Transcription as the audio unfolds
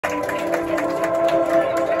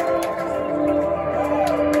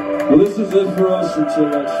Well, this is it for us until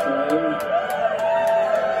next time.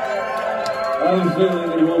 I have a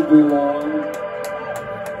feeling it won't be long.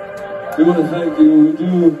 We want to thank you. We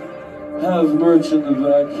do have merch in the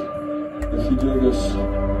back, if you dig us.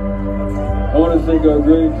 I want to thank our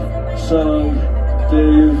great son,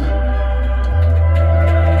 Dave.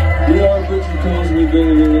 We are Brigitte calls me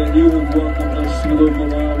baby, and you have welcomed us to the local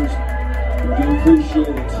lounge. We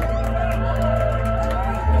appreciate it.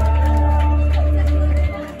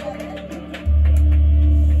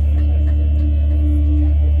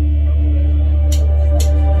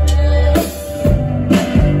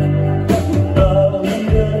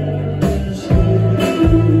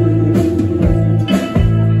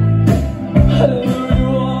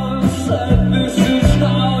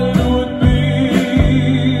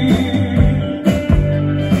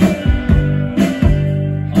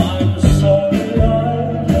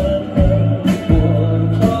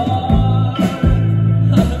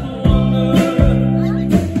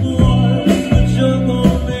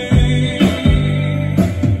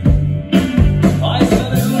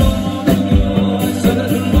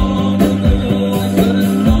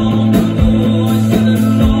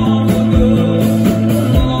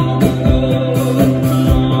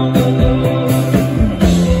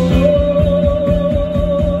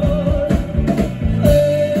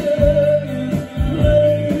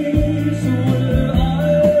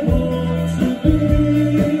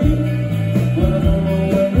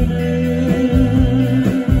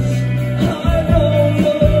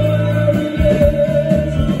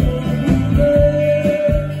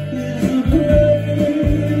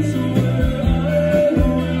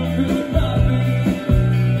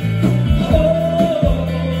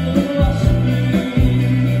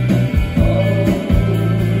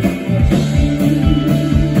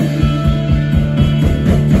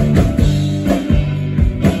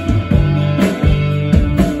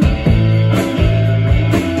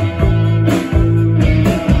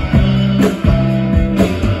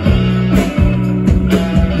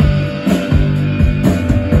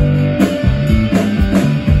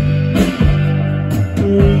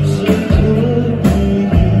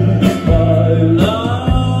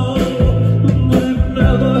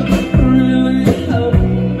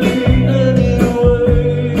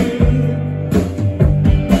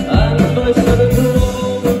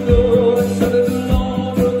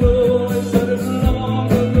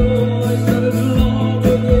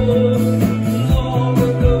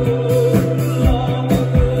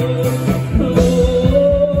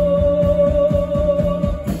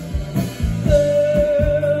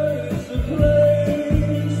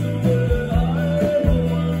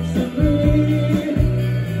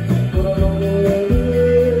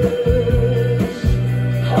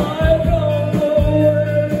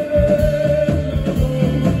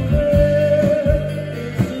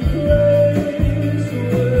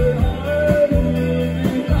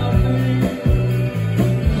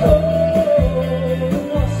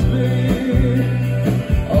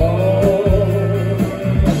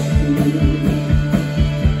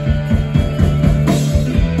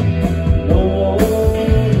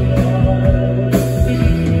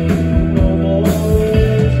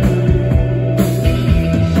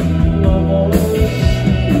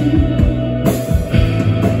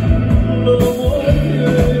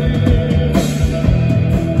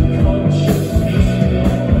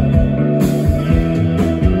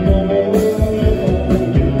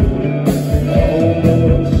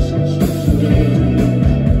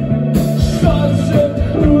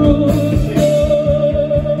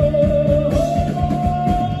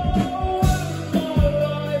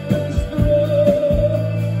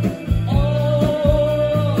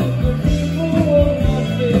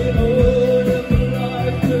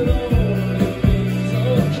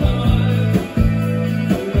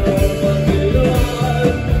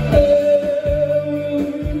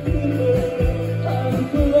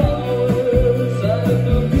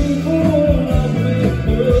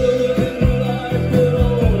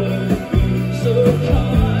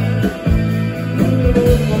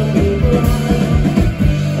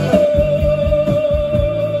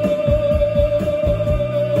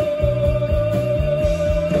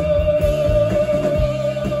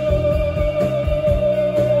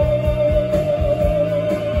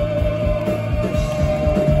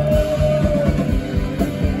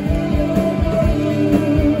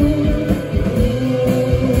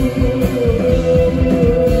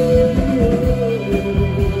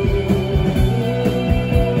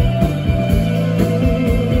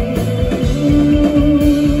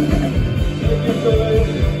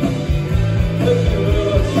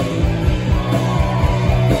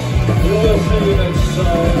 see you next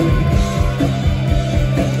time.